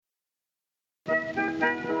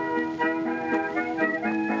Hello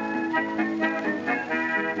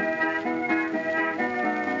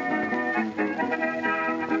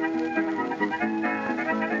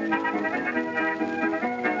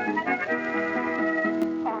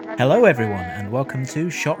everyone and welcome to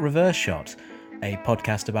Shot Reverse Shot, a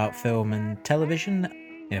podcast about film and television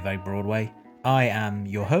in a very broad way. I am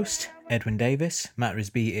your host, Edwin Davis. Matt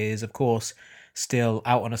Risby is, of course, still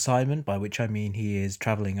out on assignment, by which I mean he is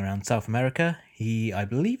travelling around South America. He, I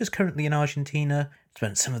believe, is currently in Argentina,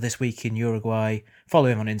 spent some of this week in Uruguay. Follow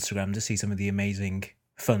him on Instagram to see some of the amazing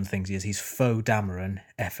fun things he is. He's Faux Dameron,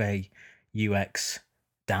 F-A-U-X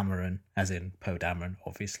Dameron, as in Poe Dameron,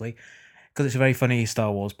 obviously, because it's a very funny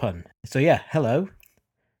Star Wars pun. So yeah, hello.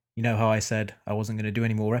 You know how I said I wasn't going to do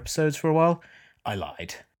any more episodes for a while? I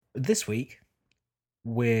lied. This week,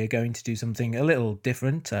 we're going to do something a little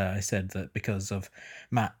different. I said that because of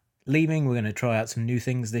Matt leaving, we're going to try out some new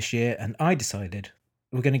things this year, and I decided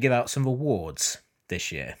we're going to give out some awards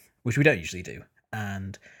this year, which we don't usually do.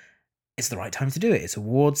 And it's the right time to do it. It's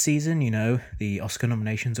award season, you know, the Oscar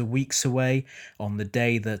nominations are weeks away. On the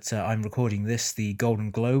day that I'm recording this, the Golden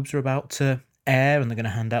Globes are about to air, and they're going to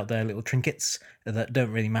hand out their little trinkets that don't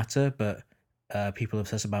really matter, but people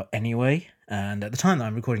obsess about anyway. And at the time that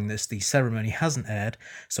I'm recording this, the ceremony hasn't aired,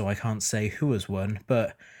 so I can't say who has won,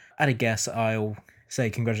 but at a guess, I'll say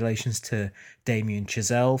congratulations to Damien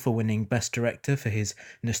Chazelle for winning Best Director for his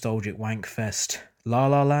nostalgic wankfest La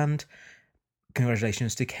La Land.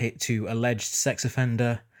 Congratulations to alleged sex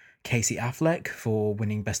offender Casey Affleck for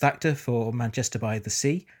winning Best Actor for Manchester by the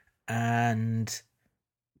Sea, and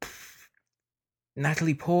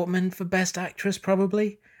Natalie Portman for Best Actress,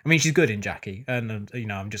 probably. I mean, she's good in Jackie, and you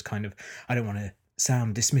know, I'm just kind of, I don't want to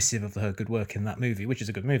sound dismissive of her good work in that movie, which is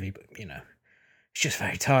a good movie, but you know, it's just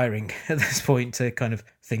very tiring at this point to kind of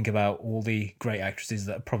think about all the great actresses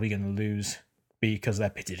that are probably going to lose because they're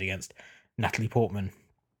pitted against Natalie Portman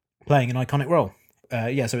playing an iconic role. So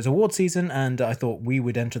it's award season, and I thought we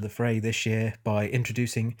would enter the fray this year by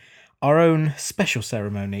introducing our own special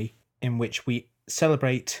ceremony in which we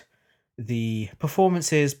celebrate the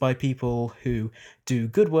performances by people who do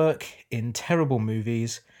good work in terrible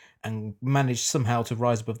movies and manage somehow to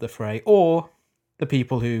rise above the fray, or the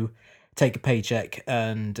people who take a paycheck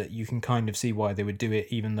and you can kind of see why they would do it,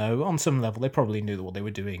 even though on some level they probably knew that what they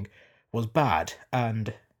were doing was bad.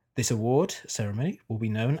 And this award ceremony will be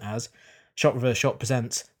known as Shot Reverse Shot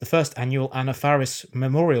presents the first annual Anna Faris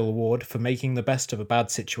Memorial Award for making the best of a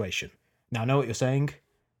bad situation. Now, I know what you're saying.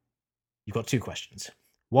 You've got two questions.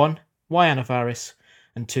 One, why Anna Faris?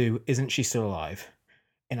 And two, isn't she still alive?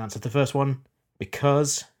 In answer to the first one,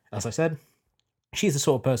 because, as I said, she's the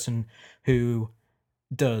sort of person who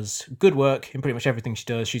does good work in pretty much everything she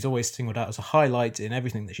does. She's always singled out as a highlight in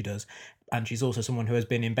everything that she does, and she's also someone who has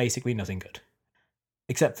been in basically nothing good.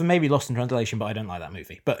 Except for maybe Lost in Translation, but I don't like that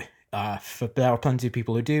movie. But there are plenty of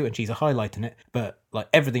people who do, and she's a highlight in it. But like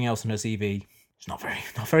everything else in her CV, it's not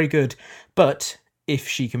very good. But if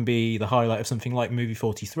she can be the highlight of something like Movie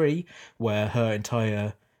 43, where her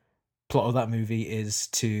entire plot of that movie is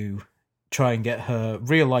to try and get her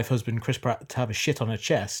real life husband Chris Pratt to have a shit on her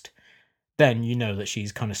chest, then you know that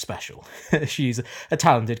she's kind of special. She's a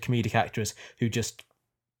talented comedic actress who just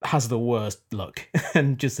has the worst luck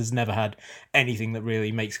and just has never had anything that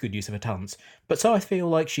really makes good use of her talents. But so I feel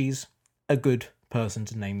like she's a good person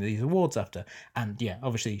to name these awards after. And yeah,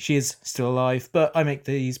 obviously she is still alive, but I make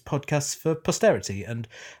these podcasts for posterity, and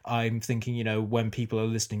I'm thinking, you know, when people are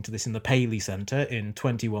listening to this in the Paley Centre in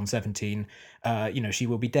 2117, you know, she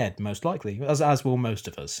will be dead, most likely, as will most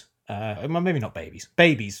of us. Well, maybe not babies.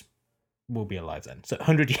 Babies will be alive then. So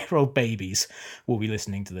 100-year-old babies will be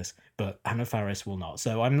listening to this, but Anna Faris will not.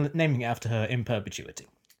 So I'm naming it after her in perpetuity.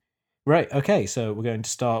 Right, okay, so we're going to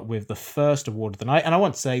start with the first award of the night. And I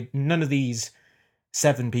want to say, none of these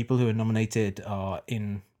 7 people who are nominated are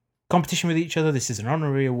in competition with each other. This is an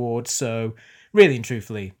honorary award, so really and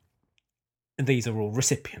truthfully, these are all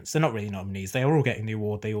recipients. They're not really nominees. They are all getting the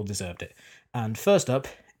award. They all deserved it. And first up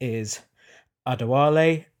is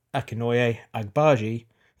Adewale Akinoye Agbaji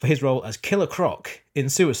for his role as Killer Croc in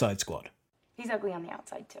Suicide Squad. He's ugly on the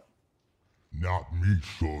outside, too. Not me,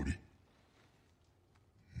 shorty.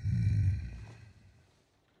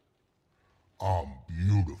 I'm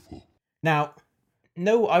beautiful. Now,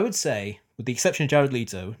 no, I would say, with the exception of Jared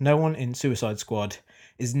Leto, no one in Suicide Squad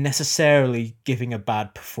is necessarily giving a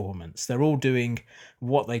bad performance. They're all doing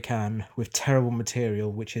what they can with terrible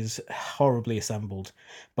material, which is horribly assembled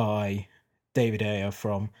by David Ayer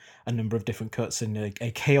from a number of different cuts and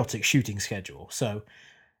a chaotic shooting schedule. So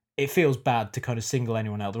it feels bad to kind of single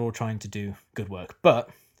anyone out. They're all trying to do good work, but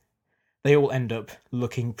they all end up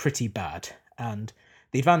looking pretty bad. And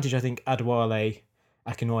The advantage I think Adewale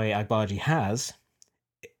Akinwumi Agbaji has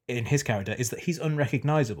in his character is that he's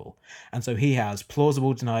unrecognisable, and so he has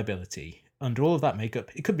plausible deniability. Under all of that makeup,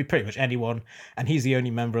 it could be pretty much anyone, and he's the only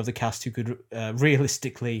member of the cast who could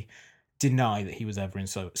realistically deny that he was ever in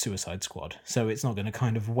Suicide Squad. So it's not going to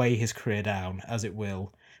kind of weigh his career down as it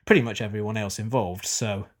will pretty much everyone else involved.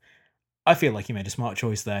 So I feel like he made a smart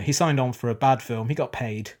choice there. He signed on for a bad film, he got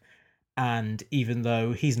paid, and even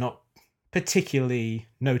though he's not particularly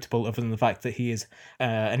notable other than the fact that he is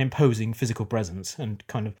an imposing physical presence and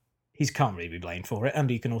kind of he can't really be blamed for it, and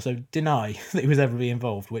he can also deny that he was ever really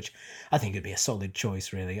involved, which I think would be a solid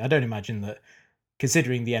choice, really. I don't imagine that,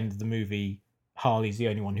 considering the end of the movie, Harley's the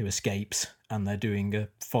only one who escapes, and they're doing a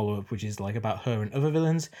follow-up which is like about her and other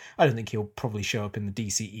villains. I don't think he'll probably show up in the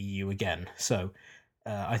DCEU again, so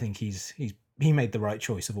I think he made the right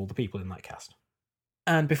choice of all the people in that cast.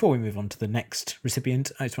 And before we move on to the next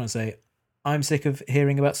recipient, I just want to say I'm sick of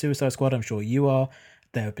hearing about Suicide Squad. I'm sure you are.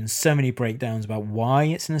 There have been so many breakdowns about why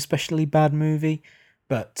it's an especially bad movie,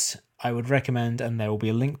 but I would recommend, and there will be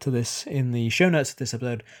a link to this in the show notes of this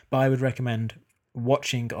episode, but I would recommend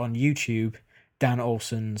watching on YouTube Dan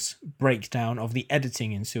Olsen's breakdown of the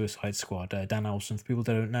editing in Suicide Squad. Dan Olsen, for people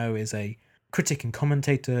that don't know, is a critic and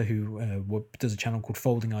commentator who does a channel called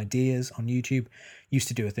Folding Ideas on YouTube. Used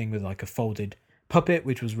to do a thing with like a folded puppet,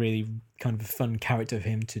 which was really kind of a fun character of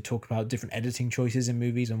him to talk about different editing choices in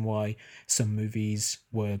movies and why some movies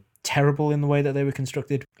were terrible in the way that they were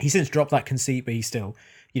constructed. He's since dropped that conceit, but he still,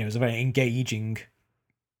 is a very engaging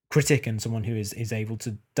critic and someone who is able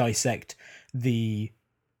to dissect the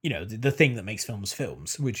thing that makes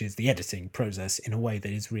films, which is the editing process, in a way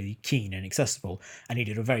that is really keen and accessible. And he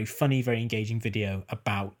did a very funny, very engaging video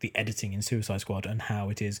about the editing in Suicide Squad and how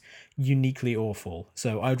it is uniquely awful.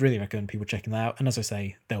 So I would really recommend people checking that out. And as I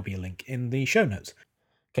say, there'll be a link in the show notes.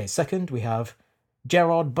 Okay, second, we have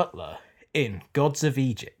Gerard Butler in Gods of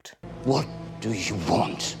Egypt. What do you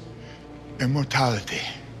want? Immortality.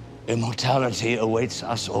 Immortality awaits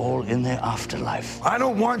us all in the afterlife. I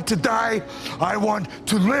don't want to die. I want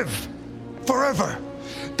to live forever.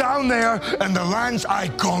 Down there in the lands I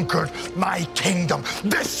conquered, my kingdom.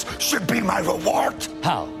 This should be my reward.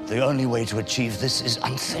 How? The only way to achieve this is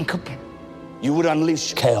unthinkable. You would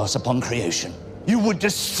unleash chaos upon creation. You would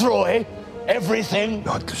destroy everything.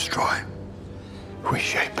 Not destroy.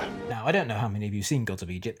 Reshape. Now, I don't know how many of you have seen Gods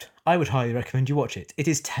of Egypt. I would highly recommend you watch it. It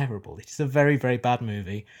is terrible. It is a very, very bad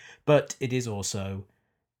movie, but it is also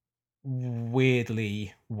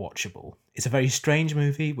weirdly watchable. It's a very strange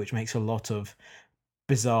movie, which makes a lot of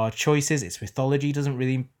bizarre choices. Its mythology doesn't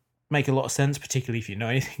really make a lot of sense, particularly if you know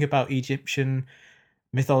anything about Egyptian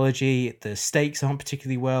mythology. The stakes aren't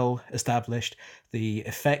particularly well established. The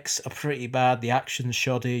effects are pretty bad. The action's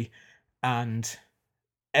shoddy, and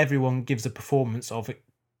everyone gives a performance of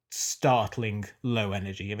startling low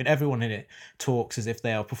energy. I mean, everyone in it talks as if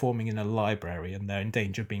they are performing in a library and they're in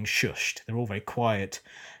danger of being shushed. They're all very quiet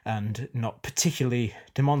and not particularly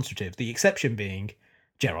demonstrative. The exception being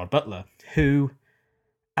Gerard Butler, who,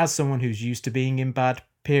 as someone who's used to being in bad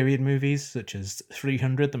period movies, such as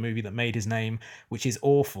 300, the movie that made his name, which is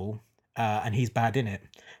awful, and he's bad in it,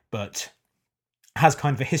 but has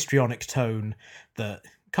kind of a histrionic tone that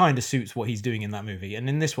kind of suits what he's doing in that movie. And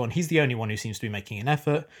in this one, he's the only one who seems to be making an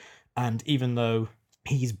effort. And even though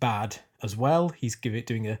he's bad as well, he's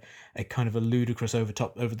doing a kind of a ludicrous over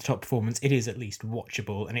the top performance, it is at least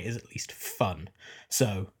watchable and it is at least fun.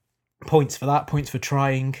 So points for that, points for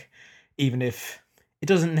trying, even if it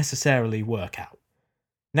doesn't necessarily work out.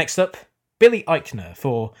 Next up, Billy Eichner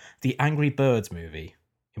for the Angry Birds movie,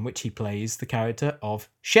 in which he plays the character of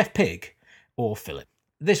Chef Pig, or Philip.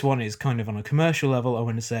 This one is kind of on a commercial level. I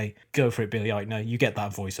want to say, go for it, Billy Eichner. You get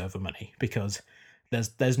that voiceover money, because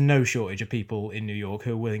there's no shortage of people in New York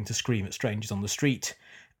who are willing to scream at strangers on the street.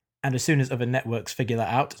 And as soon as other networks figure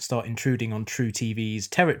that out and start intruding on True TV's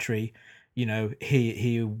territory,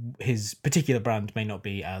 his particular brand may not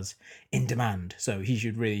be as in demand. So he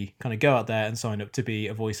should really kind of go out there and sign up to be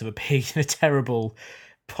a voice of a pig in a terrible,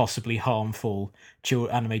 possibly harmful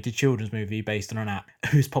animated children's movie based on an app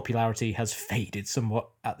whose popularity has faded somewhat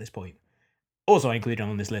at this point. Also, I included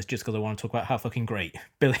on this list just because I want to talk about how fucking great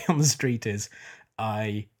Billy on the Street is.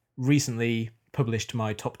 I recently published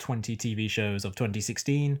my top 20 TV shows of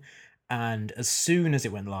 2016, and as soon as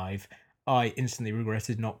it went live, I instantly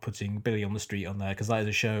regretted not putting Billy on the Street on there, because that is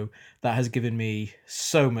a show that has given me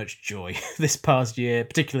so much joy this past year,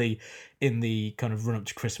 particularly in the kind of run-up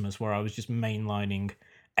to Christmas, where I was just mainlining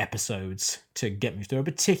episodes to get me through a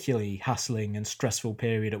particularly hassling and stressful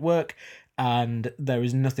period at work. And there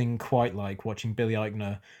is nothing quite like watching Billy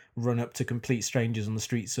Eichner run up to complete strangers on the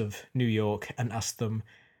streets of New York and ask them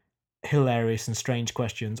hilarious and strange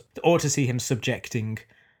questions, or to see him subjecting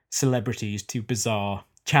celebrities to bizarre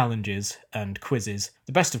challenges and quizzes.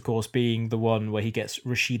 The best, of course, being the one where he gets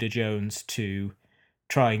Rashida Jones to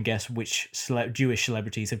try and guess which Jewish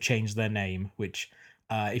celebrities have changed their name, which,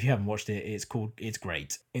 if you haven't watched it, it's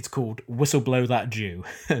great. It's called Whistleblow That Jew,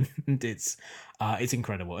 and it's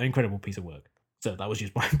incredible, an incredible piece of work. So that was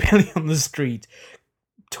just my Billy on the Street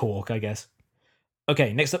talk, I guess.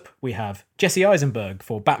 Okay, next up we have Jesse Eisenberg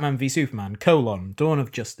for Batman v Superman: Dawn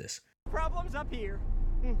of Justice. Problems up here.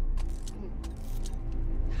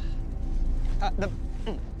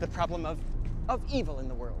 The problem of evil in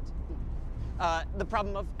the world. The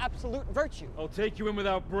problem of absolute virtue. I'll take you in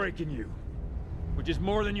without breaking you, which is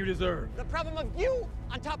more than you deserve. The problem of you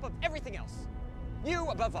on top of everything else. You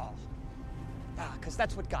above all. Because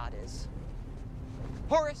that's what God is.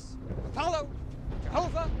 Horus, Apollo,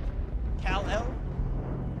 Jehovah, Kal-El,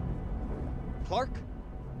 Clark,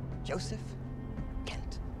 Joseph,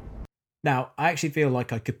 Kent. Now, I actually feel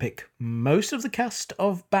like I could pick most of the cast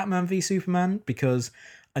of Batman v Superman, because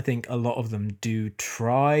I think a lot of them do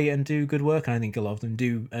try and do good work, and I think a lot of them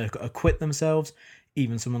do acquit themselves.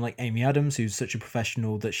 Even someone like Amy Adams, who's such a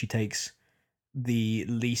professional that she takes the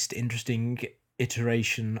least interesting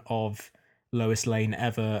iteration of Lois Lane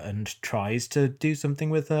ever and tries to do something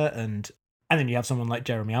with her. And then you have someone like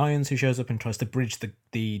Jeremy Irons, who shows up and tries to bridge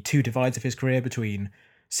the two divides of his career between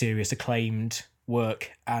serious acclaimed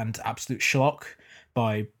work and absolute schlock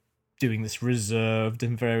by doing this reserved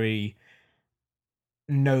and very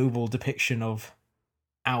noble depiction of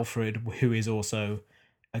Alfred, who is also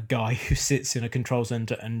a guy who sits in a control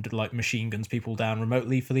center and like machine guns people down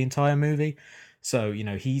remotely for the entire movie. So, you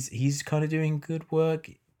know, he's kind of doing good work.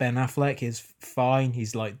 Ben Affleck is fine.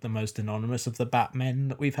 He's like the most anonymous of the Batmen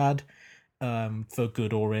that we've had, for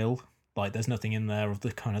good or ill. Like, there's nothing in there of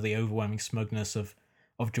the kind of the overwhelming smugness of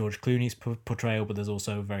George Clooney's portrayal, but there's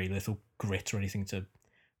also very little grit or anything to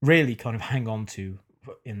really kind of hang on to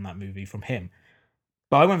in that movie from him.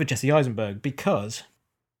 But I went with Jesse Eisenberg because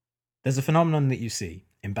there's a phenomenon that you see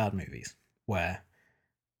in bad movies where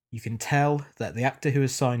you can tell that the actor who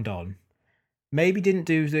has signed on maybe didn't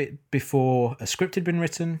do it before a script had been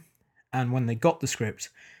written, and when they got the script,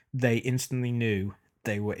 they instantly knew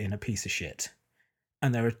they were in a piece of shit.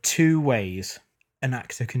 And there are two ways an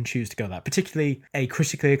actor can choose to go that. Particularly a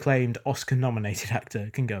critically acclaimed Oscar-nominated actor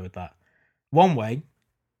can go with that. One way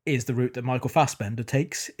is the route that Michael Fassbender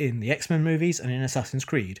takes in the X-Men movies and in Assassin's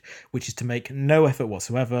Creed, which is to make no effort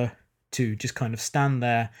whatsoever, to just kind of stand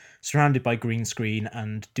there, surrounded by green screen,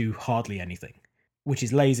 and do hardly anything. Which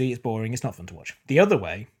is lazy, it's boring, it's not fun to watch. The other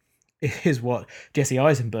way is what Jesse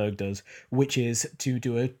Eisenberg does, which is to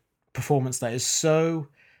do a performance that is so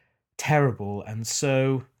terrible and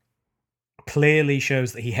so clearly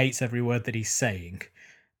shows that he hates every word that he's saying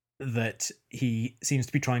that he seems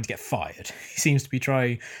to be trying to get fired. He seems to be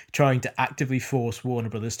trying to actively force Warner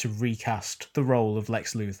Brothers to recast the role of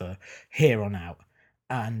Lex Luthor here on out.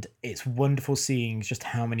 And it's wonderful seeing just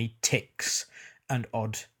how many ticks and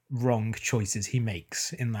odd wrong choices he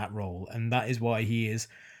makes in that role. And that is why he is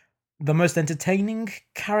the most entertaining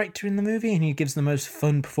character in the movie, and he gives the most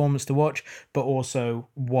fun performance to watch, but also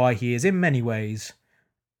why he is in many ways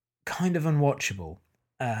kind of unwatchable.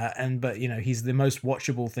 But you know, he's the most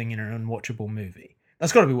watchable thing in an unwatchable movie.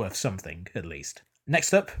 That's got to be worth something, at least.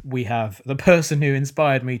 Next up, we have the person who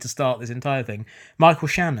inspired me to start this entire thing, Michael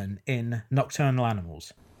Shannon in Nocturnal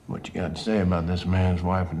Animals. What you got to say about this man's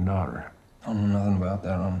wife and daughter? I don't know nothing about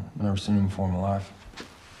that. I've never seen him before in my life.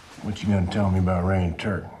 What you gonna tell me about Rain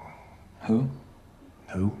Turk? Who?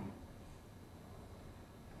 Who?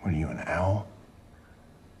 What are you, an owl?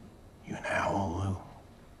 You an owl,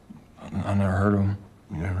 Lou? I never heard of him.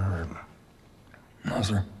 You never heard of him? No,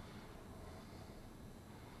 sir.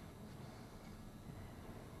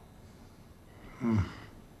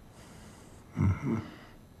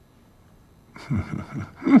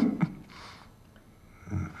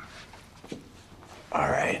 All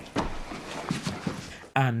right.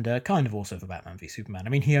 And kind of also for Batman v Superman. I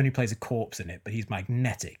mean, he only plays a corpse in it, but he's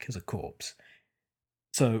magnetic as a corpse.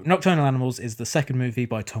 So, Nocturnal Animals is the second movie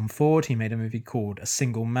by Tom Ford. He made a movie called A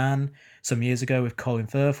Single Man some years ago with Colin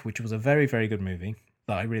Firth, which was a very, very good movie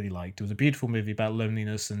that I really liked. It was a beautiful movie about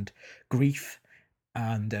loneliness and grief,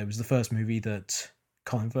 and it was the first movie that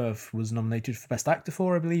Colin Firth was nominated for Best Actor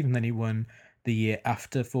for, I believe, and then he won the year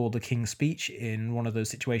after for The King's Speech in one of those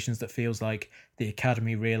situations that feels like the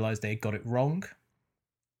Academy realised they got it wrong,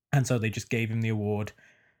 and so they just gave him the award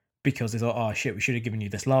because they thought, oh shit, we should have given you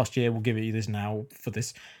this last year, we'll give you this now for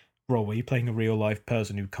this role where you're playing a real life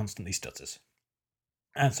person who constantly stutters.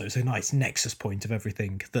 And so it's a nice nexus point of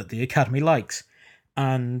everything that the Academy likes.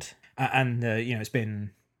 And it's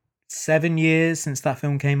been 7 years since that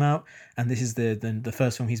film came out, and this is the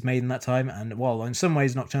first film he's made in that time. And while in some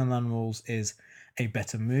ways Nocturnal Animals is a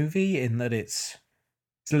better movie in that it's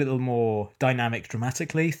a little more dynamic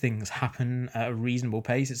dramatically, things happen at a reasonable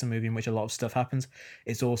pace, it's a movie in which a lot of stuff happens.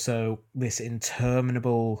 It's also this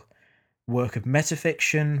interminable work of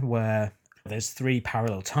metafiction where there's 3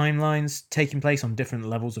 parallel timelines taking place on different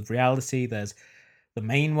levels of reality. There's the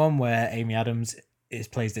main one where Amy Adams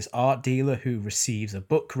plays this art dealer who receives a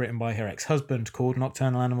book written by her ex-husband called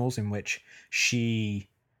Nocturnal Animals, in which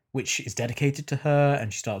is dedicated to her,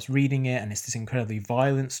 and she starts reading it, and it's this incredibly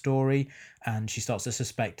violent story, and she starts to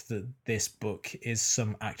suspect that this book is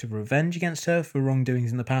some act of revenge against her for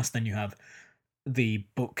wrongdoings in the past. Then you have the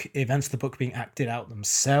events of the book being acted out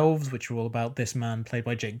themselves, which are all about this man played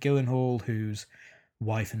by Jake Gyllenhaal, whose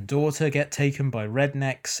wife and daughter get taken by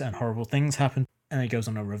rednecks, and horrible things happen. And he goes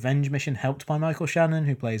on a revenge mission helped by Michael Shannon,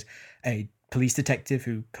 who plays a police detective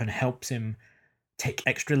who kind of helps him take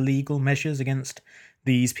extra legal measures against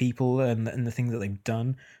these people and the things that they've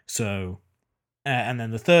done. So, and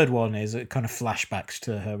then the third one is kind of flashbacks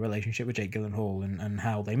to her relationship with Jake Gyllenhaal and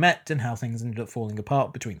how they met and how things ended up falling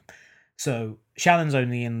apart between them. So Shannon's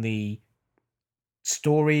only in the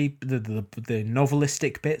story, the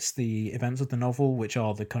novelistic bits, the events of the novel, which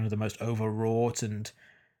are the kind of the most overwrought and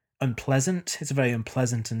unpleasant. It's a very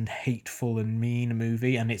unpleasant and hateful and mean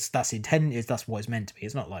movie, and that's what it's meant to be.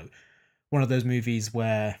 It's not like one of those movies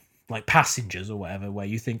where, like Passengers or whatever, where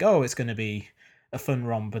you think, oh, it's going to be a fun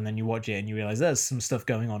romp, and then you watch it and you realize there's some stuff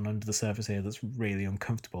going on under the surface here that's really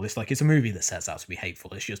uncomfortable. It's like it's a movie that sets out to be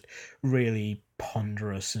hateful. It's just really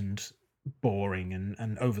ponderous and boring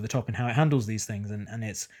and over the top in how it handles these things, and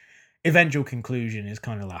its eventual conclusion is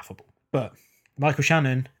kind of laughable. But Michael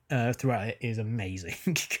Shannon throughout it is amazing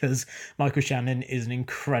because Michael Shannon is an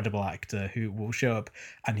incredible actor who will show up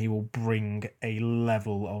and he will bring a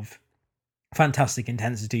level of fantastic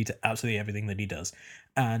intensity to absolutely everything that he does.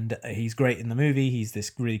 And he's great in the movie. He's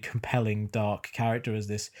this really compelling, dark character as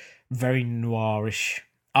this very noirish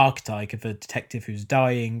archetype of a detective who's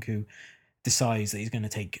dying, who decides that he's going to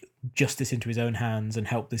take justice into his own hands and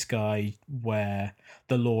help this guy where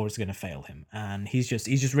the law is going to fail him. And he's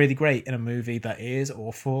just really great in a movie that is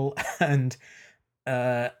awful and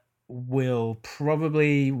will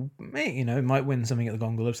probably, might win something at the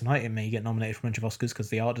Golden Globes tonight. It may get nominated for a bunch of Oscars because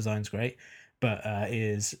the art design's great, but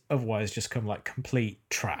is otherwise just kind of like complete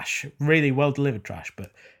trash. Really well delivered trash,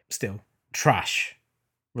 but still trash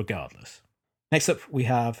regardless. Next up, we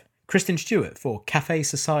have Kristen Stewart for Cafe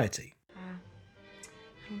Society.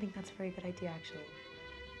 I don't think that's a very good idea, actually.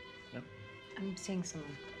 No? I'm seeing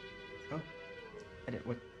someone. Oh.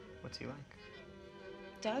 What's he like?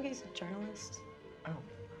 Doug is a journalist. Oh.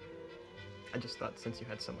 I just thought since you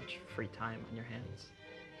had so much free time on your hands.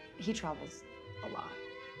 He travels a lot.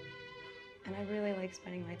 And I really like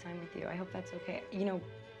spending my time with you. I hope that's okay.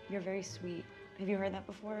 You're very sweet. Have you heard that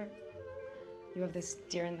before? You have this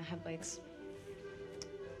deer in the headlights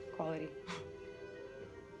quality.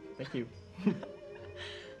 Thank you.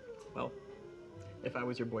 Well, if I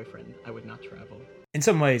was your boyfriend, I would not travel. In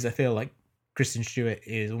some ways, I feel like Kristen Stewart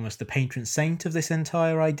is almost the patron saint of this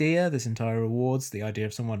entire idea, this entire awards, the idea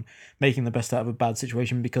of someone making the best out of a bad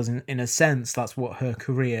situation, because in a sense, that's what her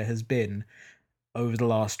career has been over the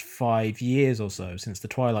last 5 years or so, since the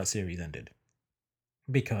Twilight series ended.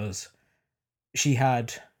 Because she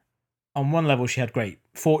had, on one level, she had great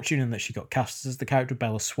fortune in that she got cast as the character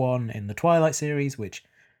Bella Swan in the Twilight series, which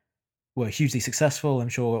were hugely successful. I'm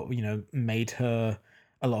sure, made her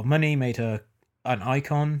a lot of money, made her an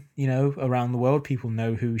icon, around the world. People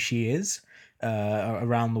know who she is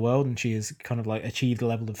around the world, and she has kind of like achieved a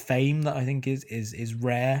level of fame that I think is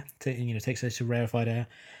rare, takes her to rarefied air.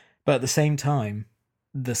 But at the same time,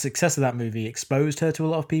 the success of that movie exposed her to a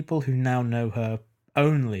lot of people who now know her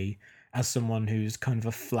only as someone who's kind of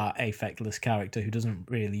a flat, affectless character who doesn't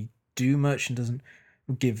really do much and doesn't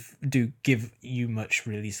give you much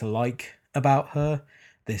really to like about her.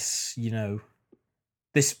 This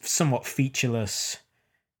this somewhat featureless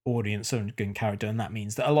audience and character, and that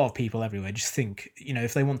means that a lot of people everywhere just think,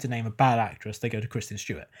 if they want to name a bad actress, they go to Kristen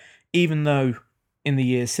Stewart, even though in the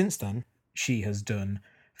years since then she has done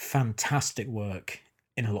fantastic work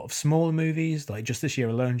in a lot of smaller movies. Like just this year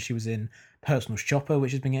alone, she was in Personal Shopper,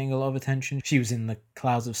 which has been getting a lot of attention. She was in The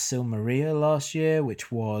Clouds of Silmaria last year,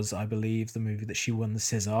 which was, I believe, the movie that she won the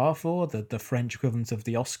César for, the French equivalent of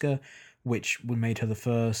the Oscar, which made her the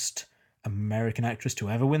first American actress to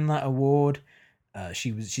ever win that award.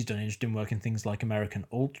 She's done interesting work in things like American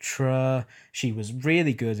Ultra. She was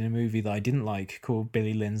really good in a movie that I didn't like called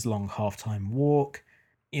Billy Lynn's Long Halftime Walk.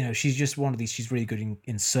 You know, she's just one of these. She's really good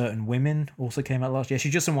in Certain Women. Also came out last year.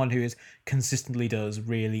 She's just someone who consistently does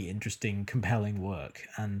really interesting, compelling work.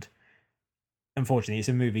 And unfortunately, it's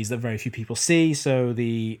in movies that very few people see. So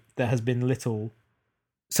there has been little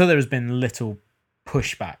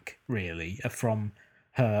pushback really from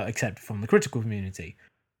her, except from the critical community.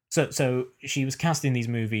 So she was cast in these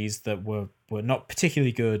movies that were not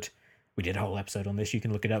particularly good. We did a whole episode on this. You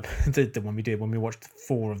can look it up. The one when we watched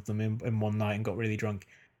 4 of them in one night and got really drunk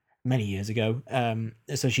many years ago.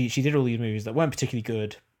 So she did all these movies that weren't particularly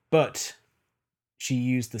good, but she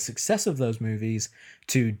used the success of those movies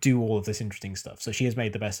to do all of this interesting stuff. So she has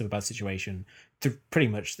made the best of a bad situation through pretty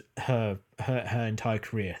much her entire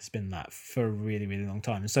career has been that for a really, really long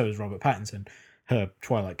time. And so is Robert Pattinson, her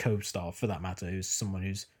Twilight co-star for that matter, who's someone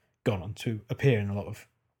who's gone on to appear in a lot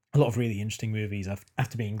of really interesting movies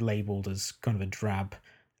after being labelled as kind of a drab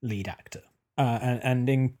lead actor. And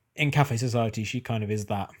in Cafe Society, she kind of is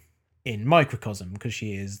that in microcosm, because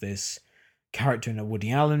she is this character in a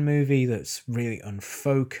Woody Allen movie that's really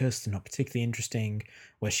unfocused and not particularly interesting,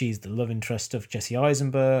 where she's the love interest of Jesse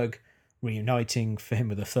Eisenberg, reuniting for him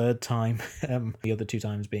with a third time, the other 2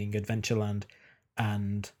 times being Adventureland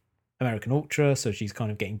and American Ultra, so she's kind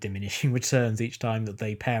of getting diminishing returns each time that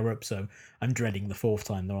they pair up, so I'm dreading the 4th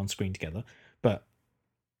time they're on screen together. But,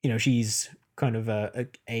 you know, she's kind of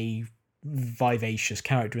a vivacious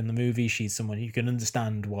character in the movie. She's someone you can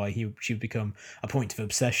understand why she would become a point of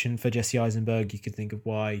obsession for Jesse Eisenberg. You could think of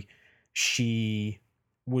why she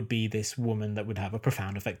would be this woman that would have a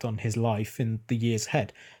profound effect on his life in the years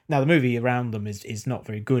ahead. Now, the movie around them is not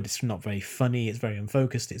very good. It's not very funny. It's very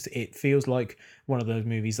unfocused. It feels like one of those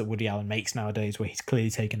movies that Woody Allen makes nowadays, where he's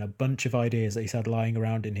clearly taken a bunch of ideas that he's had lying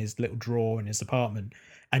around in his little drawer in his apartment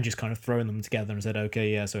and just kind of thrown them together and said,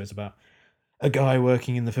 okay, yeah, so it's about a guy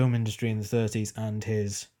working in the film industry in the 30s, and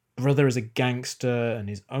his brother is a gangster, and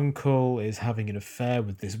his uncle is having an affair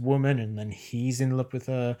with this woman, and then he's in love with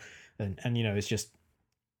her, and you know, it's just,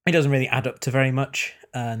 it doesn't really add up to very much.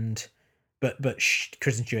 And but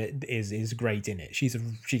Kristen Stewart is great in it. She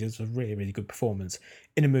does a really, really good performance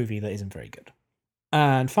in a movie that isn't very good.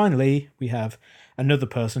 And finally, we have another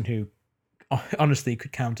person who honestly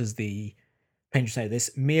could count as the painter say this,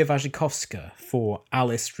 Mia Wasikowska for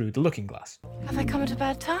Alice Through the Looking Glass. Have I come at a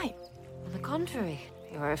bad time? On the contrary,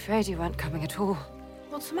 you were afraid you weren't coming at all.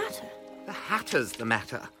 What's the matter? The Hatter's the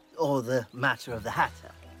matter. Or the matter of the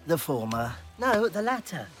Hatter. The former. No, the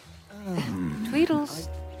latter. Tweedles.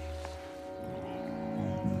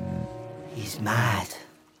 He's mad.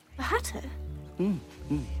 The Hatter?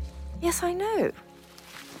 Yes, I know.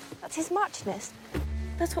 That's his muchness.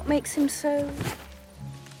 That's what makes him so...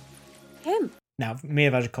 him. Now, Mia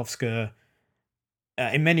Wasikowska,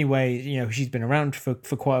 in many ways, you know, she's been around for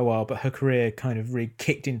quite a while, but her career kind of really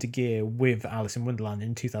kicked into gear with Alice in Wonderland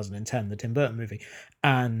in 2010, the Tim Burton movie.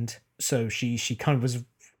 And so she kind of was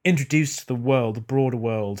introduced to the world, the broader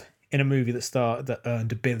world, in a movie that earned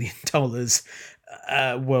 $1 billion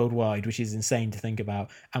worldwide, which is insane to think about,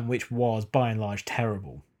 and which was, by and large,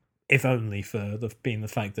 terrible. If only for being the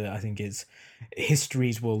fact that I think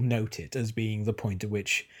histories will note it as being the point at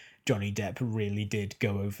which Johnny Depp really did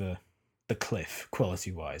go over the cliff,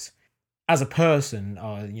 quality-wise. As a person,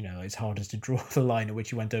 you know, it's harder to draw the line at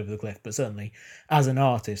which he went over the cliff, but certainly as an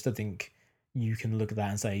artist, I think you can look at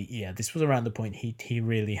that and say, yeah, this was around the point he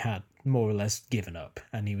really had more or less given up,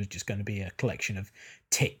 and he was just going to be a collection of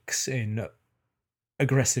ticks in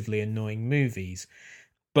aggressively annoying movies.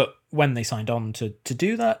 But when they signed on to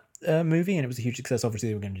do that movie, and it was a huge success, obviously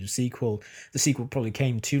they were going to do a sequel. The sequel probably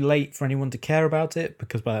came too late for anyone to care about it,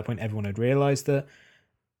 because by that point everyone had realised that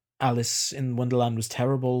Alice in Wonderland was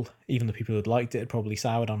terrible. Even the people who had liked it had probably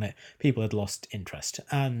soured on it. People had lost interest,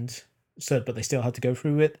 and so, but they still had to go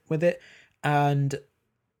through with it. And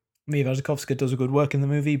Mia Wasikowska does a good work in the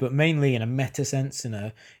movie, but mainly in a meta sense, in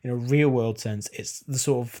a real world sense, it's the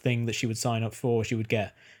sort of thing that she would sign up for. She would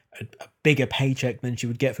get a bigger paycheck than she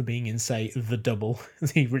would get for being in, say, The Double,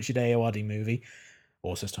 the Richard Ayoade movie,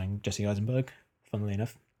 also starring Jesse Eisenberg, funnily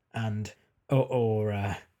enough, and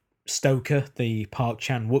or Stoker, the Park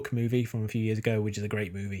Chan-wook movie from a few years ago, which is a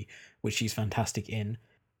great movie, which she's fantastic in.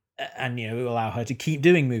 And, you know, it will allow her to keep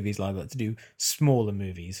doing movies like that, to do smaller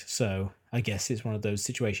movies. So I guess it's one of those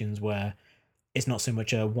situations where it's not so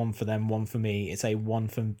much a one for them, one for me. It's a one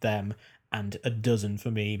for them and a dozen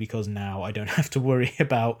for me, because now I don't have to worry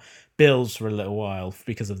about bills for a little while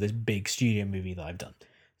because of this big studio movie that I've done.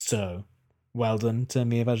 So well done to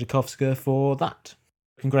Mia Wasikowska for that.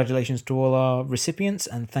 Congratulations to all our recipients,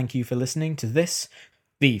 and thank you for listening to this,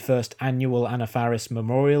 the first annual Anna Faris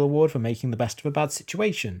Memorial Award for making the best of a bad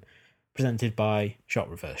situation, presented by Shot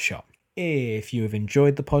Reverse Shot. If you have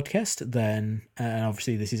enjoyed the podcast, then, and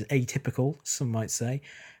obviously this is atypical, some might say,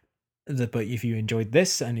 but if you enjoyed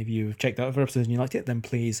this and if you've checked out other episodes and you liked it, then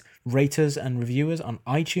please rate us and review us on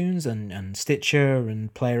iTunes and Stitcher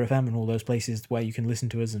and Player FM and all those places where you can listen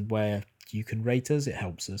to us and where you can rate us. It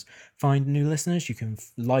helps us find new listeners. You can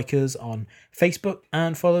like us on Facebook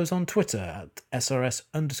and follow us on Twitter at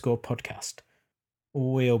SRS_podcast.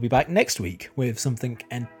 We'll be back next week with something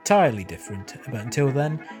entirely different, but until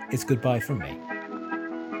then, it's goodbye from me.